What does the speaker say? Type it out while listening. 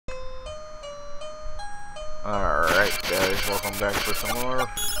Alright guys, welcome back for some more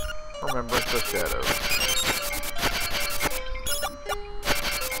Remembrance of Shadows.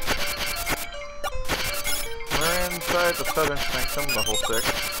 We're inside the Southern Sanctum, level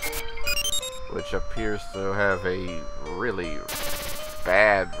 6, which appears to have a really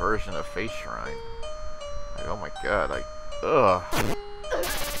bad version of Face Shrine. Like, oh my god, like, ugh.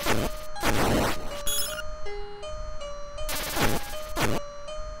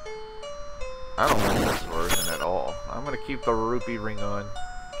 I don't like this version at all. I'm gonna keep the rupee ring on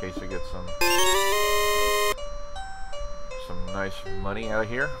in case we get some nice money out of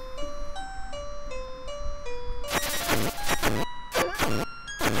here.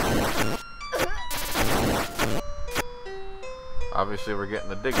 Obviously, we're getting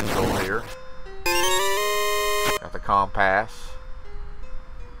the digging tool here. Got the compass.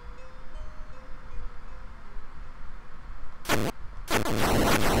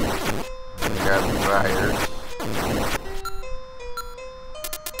 Got the tires.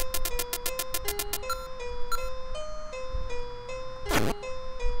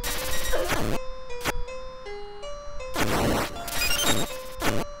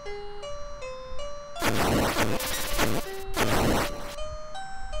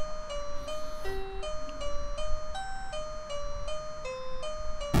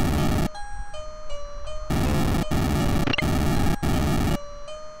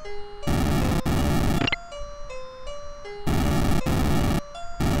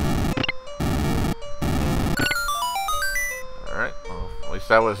 Alright, well, at least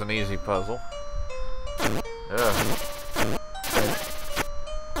that was an easy puzzle. Yeah.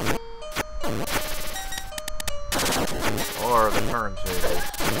 Or the turntable.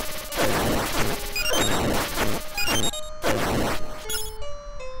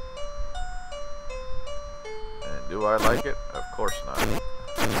 And do I like it? Of course not.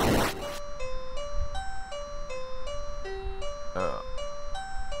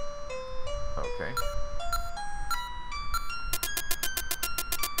 Okay.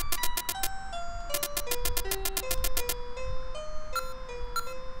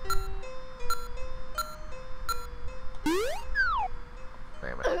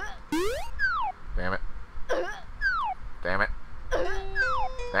 Damn it. Damn it. Damn it.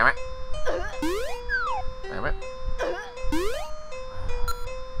 Damn it. Damn it.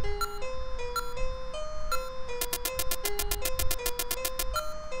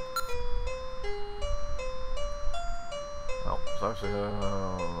 Oh, so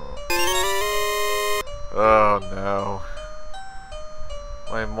oh no.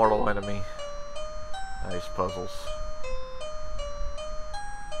 My immortal enemy. Nice puzzles.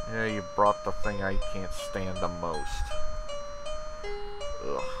 Yeah, you brought the thing I can't stand the most.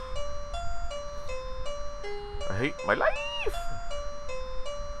 Ugh. I hate my life!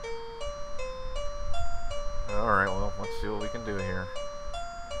 Alright, well, let's see what we can do here.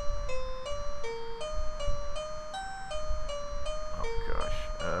 Oh gosh.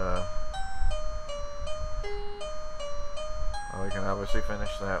 Well, we can obviously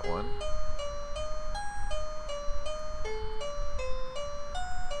finish that one.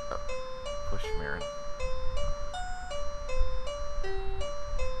 Push Marin.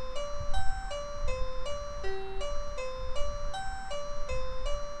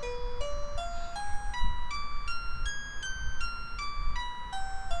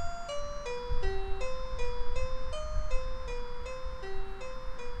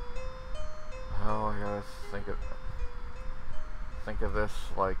 Oh, I gotta think of this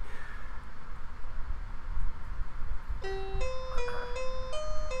like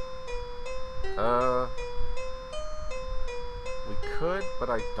we could, but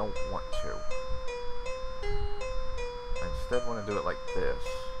I don't want to. I instead want to do it like this.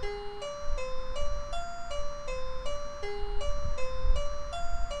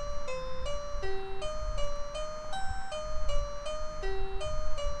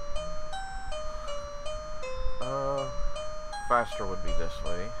 Faster would be this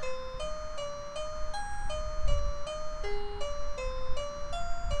way.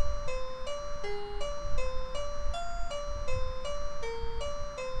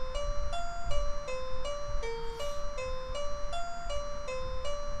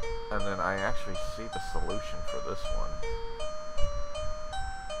 And then I actually see the solution for this one.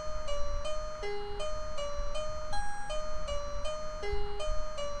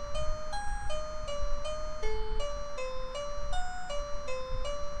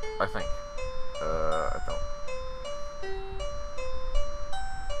 I think. I don't.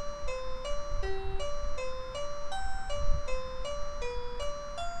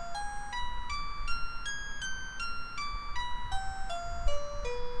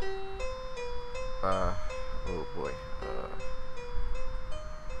 Oh boy.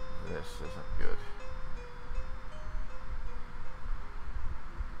 This isn't good.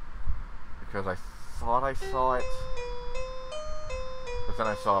 Because I thought I saw it, but then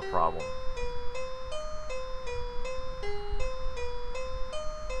I saw a problem.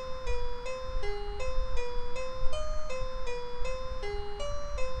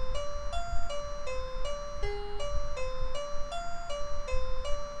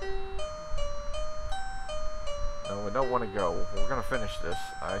 No, we don't want to go. We're going to finish this.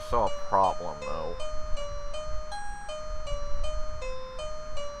 I saw a problem, though.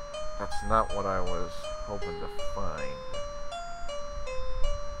 That's not what I was hoping to find.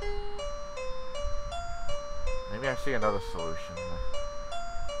 Maybe I see another solution.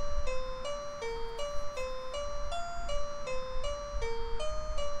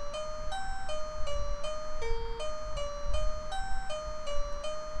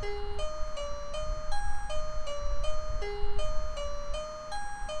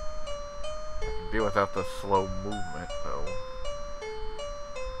 I can deal without the slow movement, though.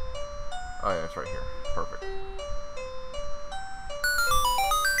 Oh yeah, it's right here. Perfect.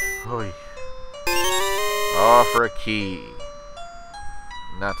 Hoi. Oh, for a key.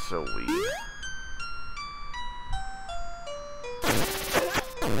 Not so weak.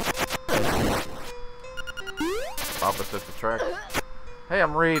 Opposite the tracks. Hey,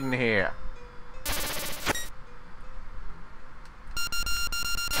 I'm reading here.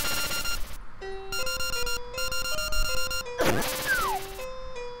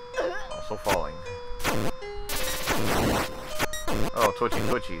 Also falling. Oh, twitchy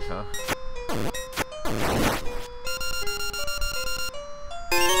twitchies, huh?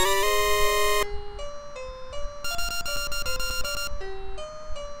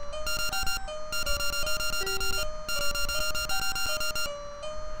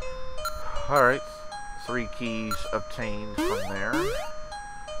 Alright, 3 keys obtained from there.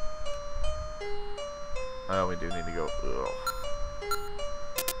 We do need to go. Ugh.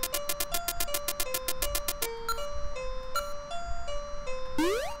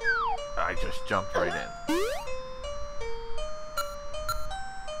 I just jumped right in.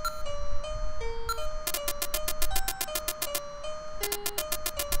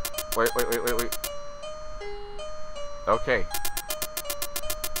 Wait. Okay.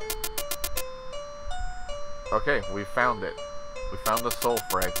 Okay, we found it. We found the soul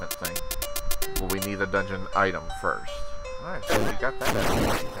fragment thing. Well, we need a dungeon item first. Alright, so we got that out of the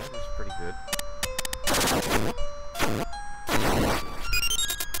way. That is pretty good.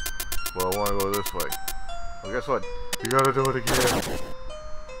 Well, I want to go this way. Well, guess what? You gotta do it again.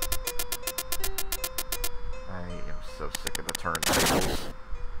 I am so sick of the turntables.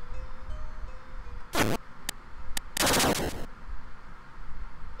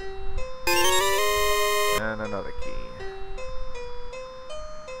 And another key.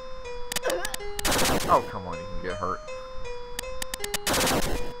 Oh, come on, you can get hurt.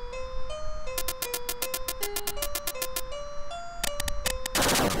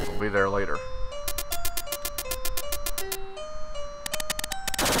 We'll be there later.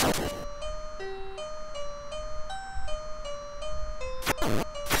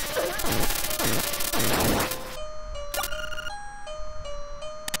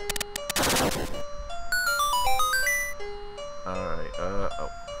 Alright, oh.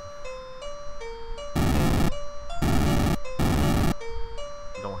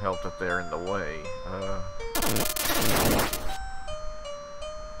 Don't help that they're in the way.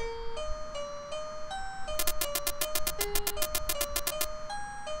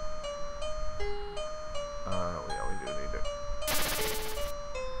 Yeah, we do need it.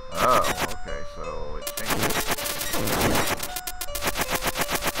 Oh, okay, so it changes.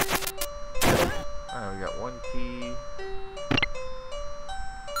 Alright, we got 1 key.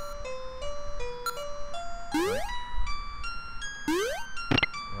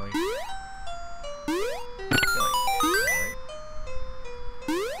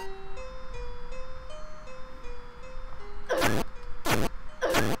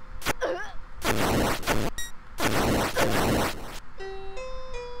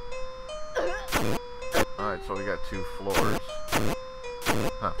 Alright, so we got 2 floors.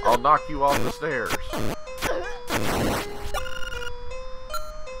 Huh, I'll knock you off the stairs.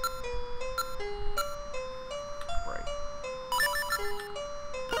 Right.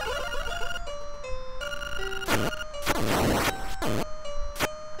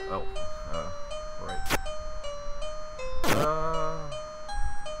 Oh, right.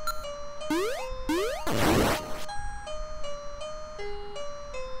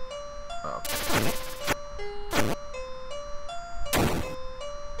 Okay.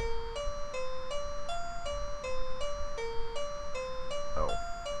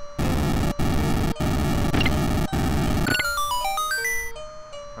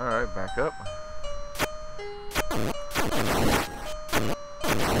 back up.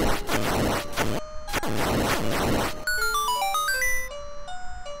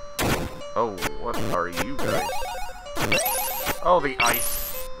 Oh, what are you guys? Oh, the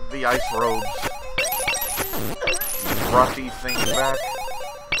ice robes. You brought these things back?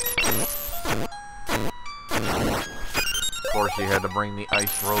 Of course you had to bring the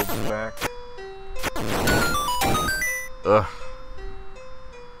ice robes back. Ugh.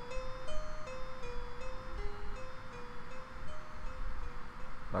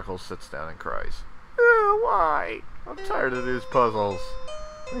 Knuckles sits down and cries. Why? I'm tired of these puzzles.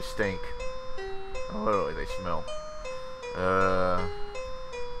 They stink. Oh, literally, they smell. Well.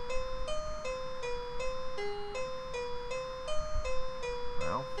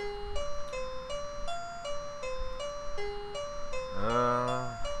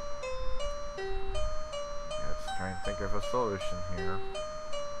 Let's try and think of a solution here.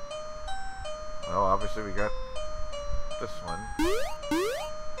 Well, obviously we got this one.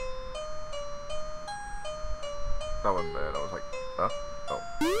 That wasn't bad. I was like, huh? Oh.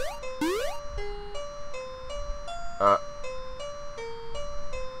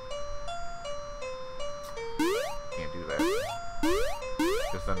 Can't do that.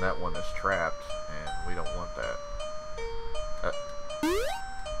 Because then that one is trapped, and we don't want that.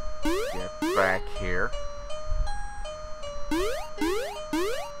 Get back here.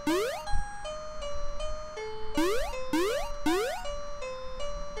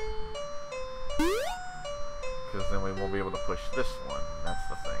 Because then we won't be able to push this one. That's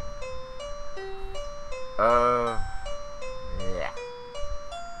the thing. Yeah.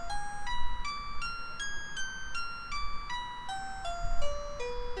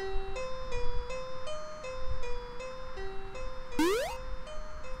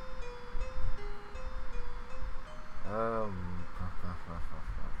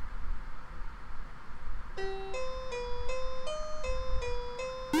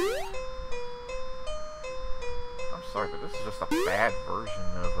 I'm sorry, but this is just a bad version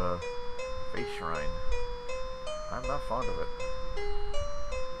of a face shrine. I'm not fond of it.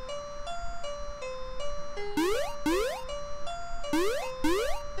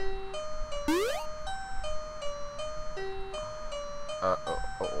 Uh-oh.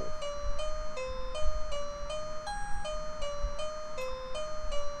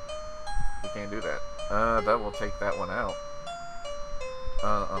 We can't do that. That will take that one out.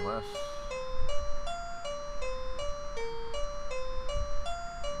 Unless...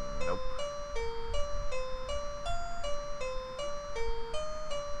 Nope.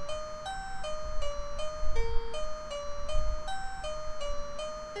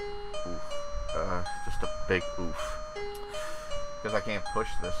 Oof. Just a big oof. Because I can't push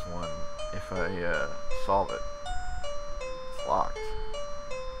this one if I solve it. It's locked.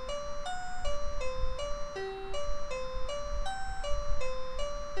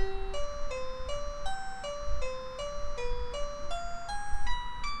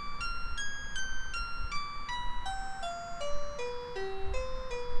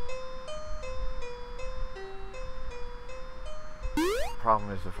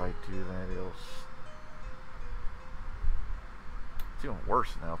 Problem is, if I do that, it's even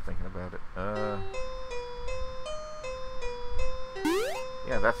worse now thinking about it.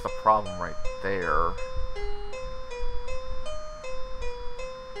 Yeah, that's the problem right there.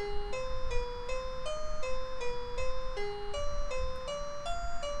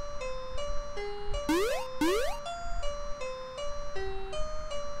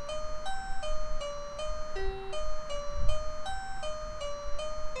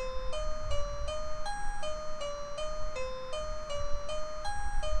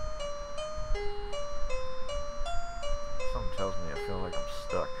 Something tells me I feel like I'm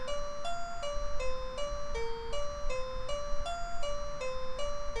stuck.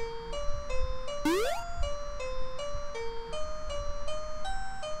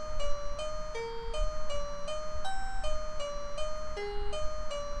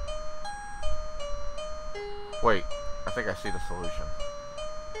 Wait, I think I see the solution.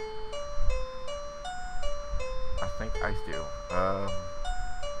 I think I do.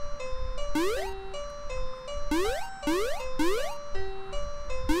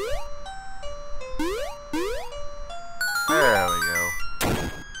 There we go.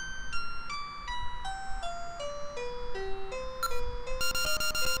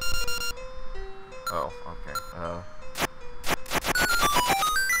 Oh, okay. Oh,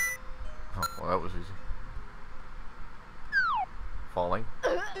 well, that was easy. Falling.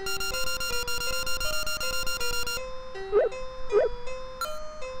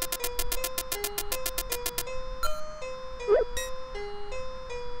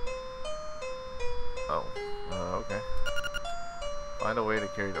 Find a way to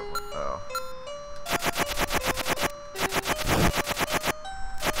carry them. Oh.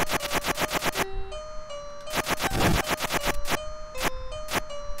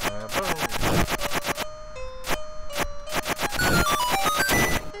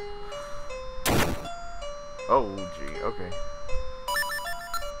 Oh, gee, okay.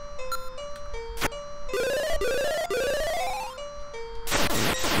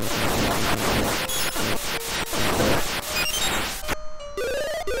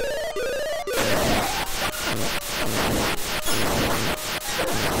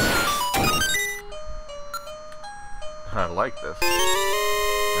 I like this.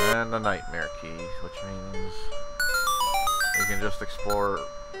 And the nightmare key, which means we can just explore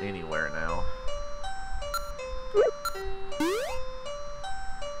anywhere now.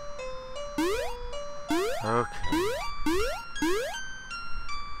 Okay.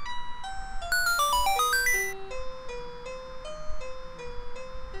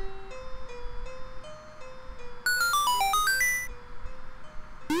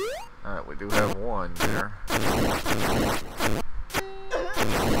 Alright, we do have one there.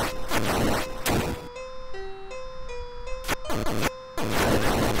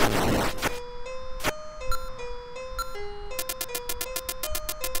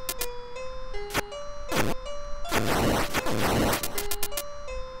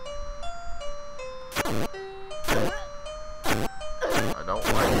 I don't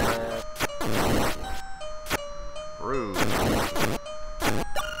like that. Rude. I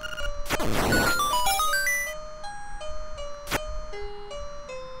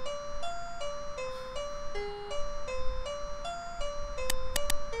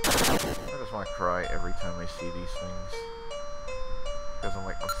just want to cry every time I see these things. Because I'm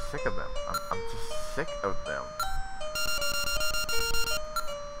like, I'm sick of them. I'm just sick of them.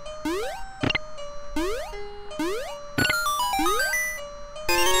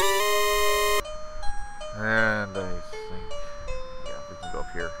 And I think, yeah, we can go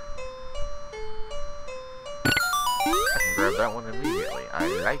up here. I can grab that one immediately. I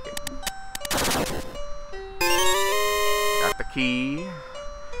like it. Got the key.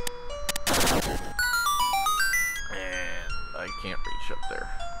 And I can't reach up there.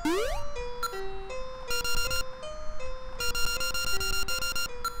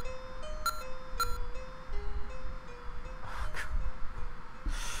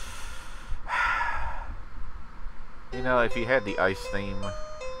 You know, if you had the ice theme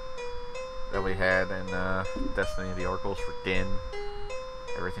that we had in Destiny of the Oracles for Din,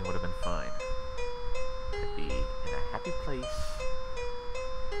 everything would have been fine. I'd be in a happy place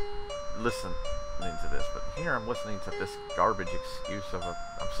listening to this, but here I'm listening to this garbage excuse of a...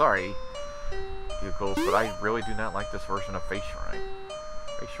 I'm sorry, you ghouls, but I really do not like this version of Face Shrine.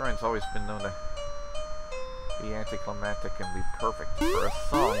 Face Shrine's always been known to be anticlimactic and be perfect for a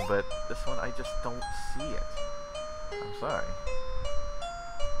song, but this one I just don't see it. I'm sorry.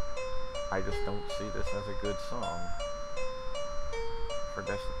 I just don't see this as a good song for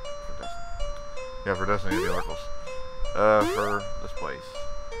Destiny. Yeah, for Destiny of the Oracles. For this place.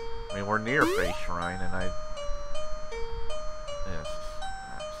 I mean, we're near Face Shrine, and yes,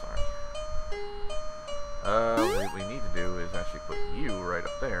 I'm sorry. What we need to do is actually put you right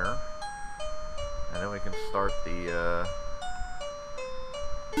up there, and then we can start the,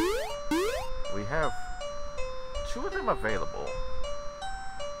 we have 2 of them available.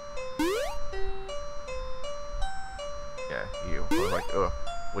 Yeah, you. I was like, ugh.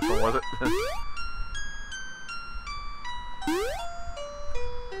 Which one was it?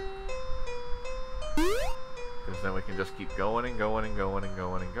 Because then we can just keep going and going and going and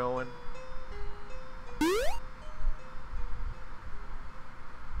going and going.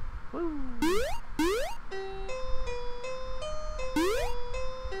 Woo!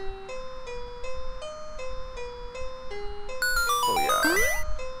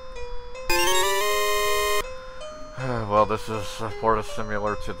 Well, this is sort of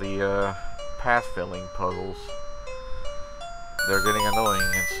similar to the path-filling puzzles. They're getting annoying,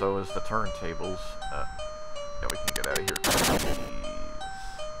 and so is the turntables. Yeah, we can get out of here. Jeez.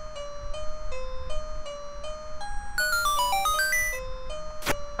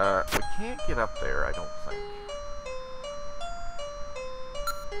 We can't get up there, I don't think.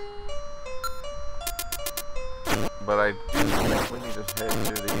 But I do think we need to head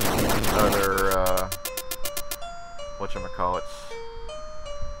to the other, whatchamacallits.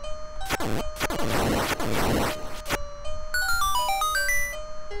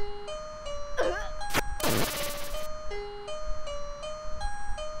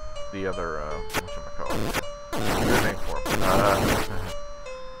 The other, whatchamacallits. Good name for them.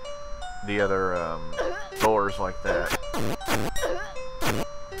 The other, doors like that.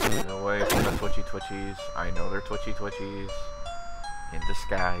 Get away from the twitchy twitchies. I know they're twitchy twitchies. In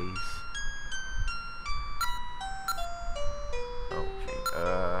disguise. Oh, gee.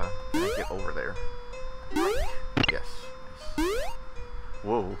 Can I get over there? Yes. Nice.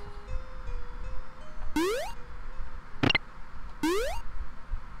 Whoa.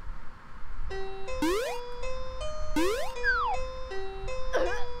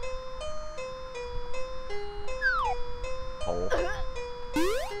 Hole.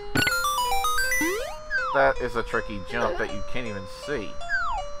 That is a tricky jump that you can't even see.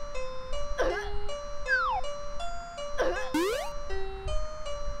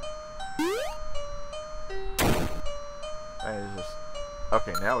 That is just...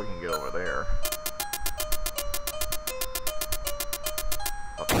 Okay, now we can get over there.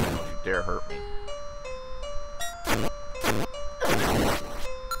 Oh, don't you dare hurt me.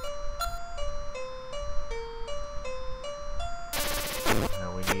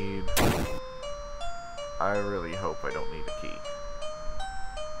 Now we need... I really hope I don't need a key.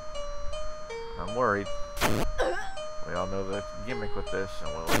 I'm worried. We all know the gimmick with this, and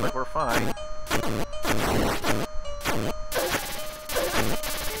we look like we're fine.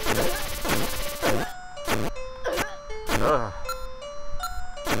 Ugh.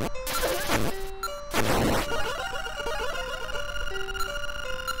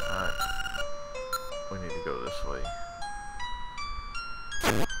 Alright. We need to go this way.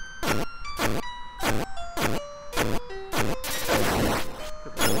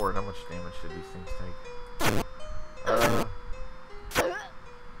 Good lord, how much damage did these things take?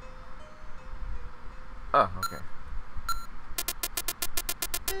 Oh, okay.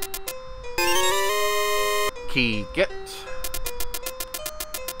 Key get.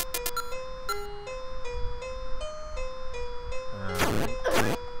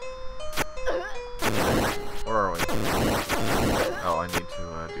 Where are we? Oh, I need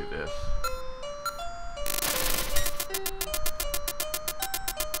to do this.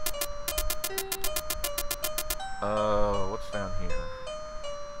 What's down here?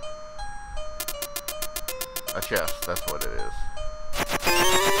 A chest, that's what it is.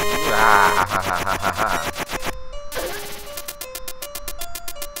 Ah, ha, ha, ha, ha, ha.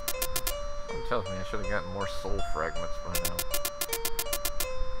 Something tells me I should have gotten more soul fragments by now.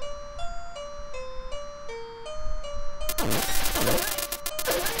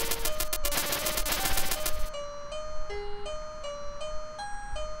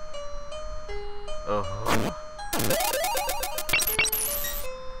 Ugh.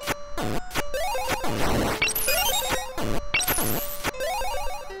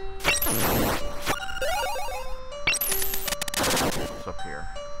 What's up here?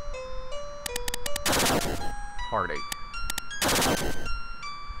 Heartache.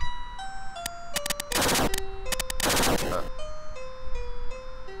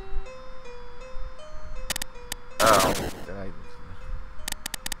 Oh, did I...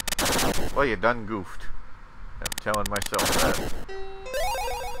 Well, you done goofed. I'm telling myself that.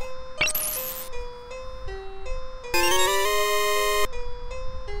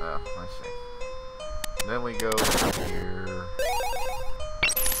 Oh, I see. Then we go over here.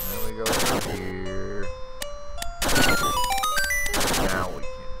 Then we go over here. Now we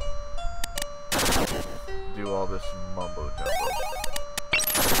can do all this mumbo jumbo.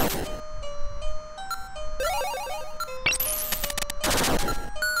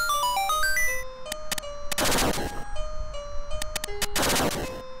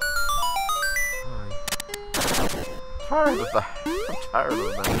 I'm tired of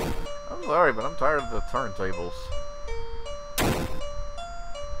them. I'm sorry, but I'm tired of the turntables.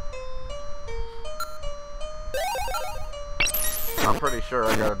 I'm pretty sure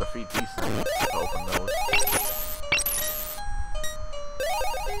I gotta defeat these things to open those.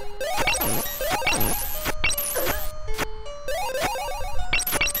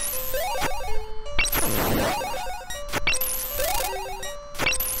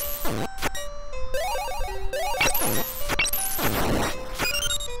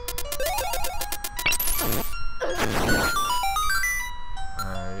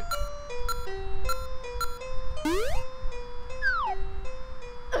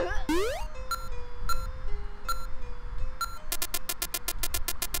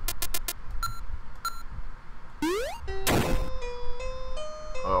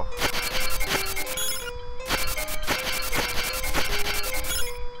 Oh.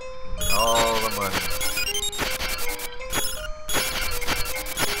 And all the money.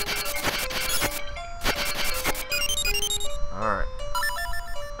 Alright.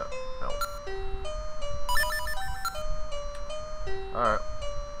 No. Alright.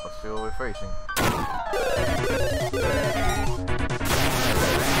 Let's see what we're facing.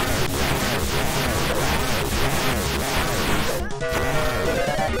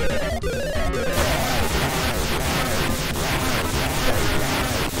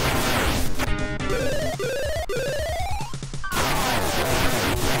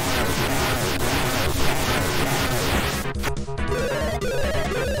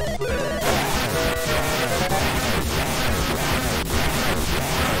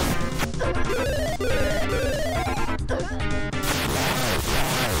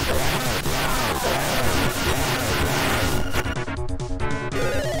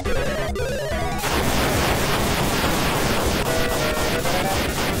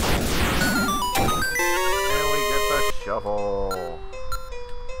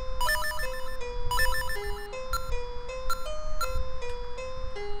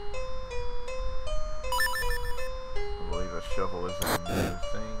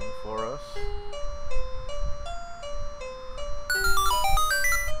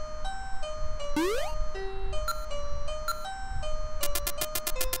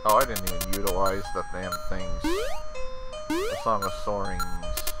 Oh, I didn't even utilize the damn things. The Song of Soaring's,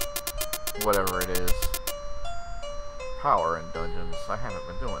 whatever it is, power in dungeons. I haven't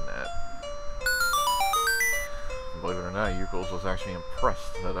been doing that. Believe it or not, Yuko's was actually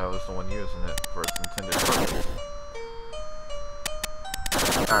impressed that I was the one using it for its intended purpose.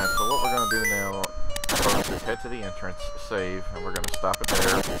 Alright, so what we're going to do now folks, is head to the entrance, save, and we're going to stop it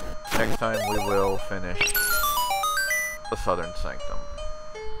there. Next time we will finish the Southern Sanctum.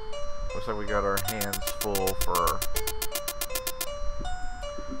 Looks like we got our hands full for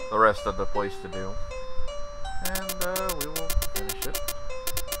the rest of the place to do. And we will finish it.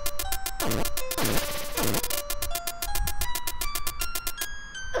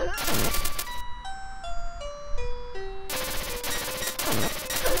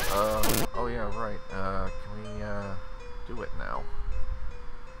 Oh yeah, right. Can we do it now?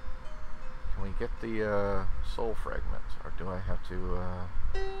 Can we get the soul fragment, or do I have to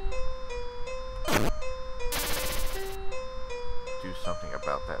do something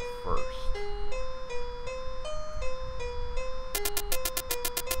about that first?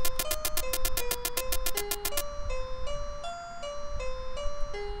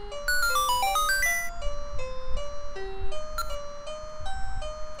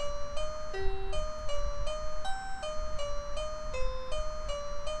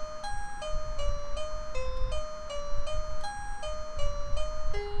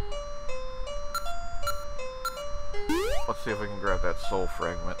 Let's see if we can grab that soul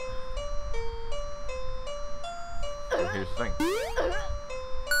fragment. So here's the thing.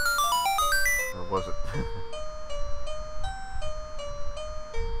 Or was it?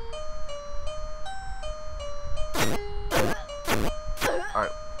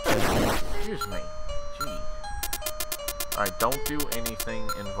 Alright. Excuse me. Gee. Alright, don't do anything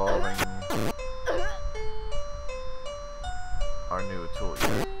involving our new tool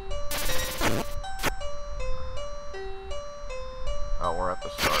yet. Oh, we're at the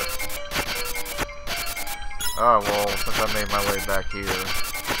start. Oh, well, since I made my way back here,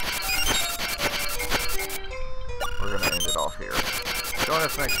 we're gonna end it off here. Join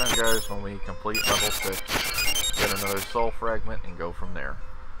us next time, guys, when we complete level 6, get another soul fragment, and go from there.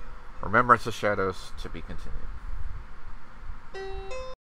 Remembrance of Shadows to be continued.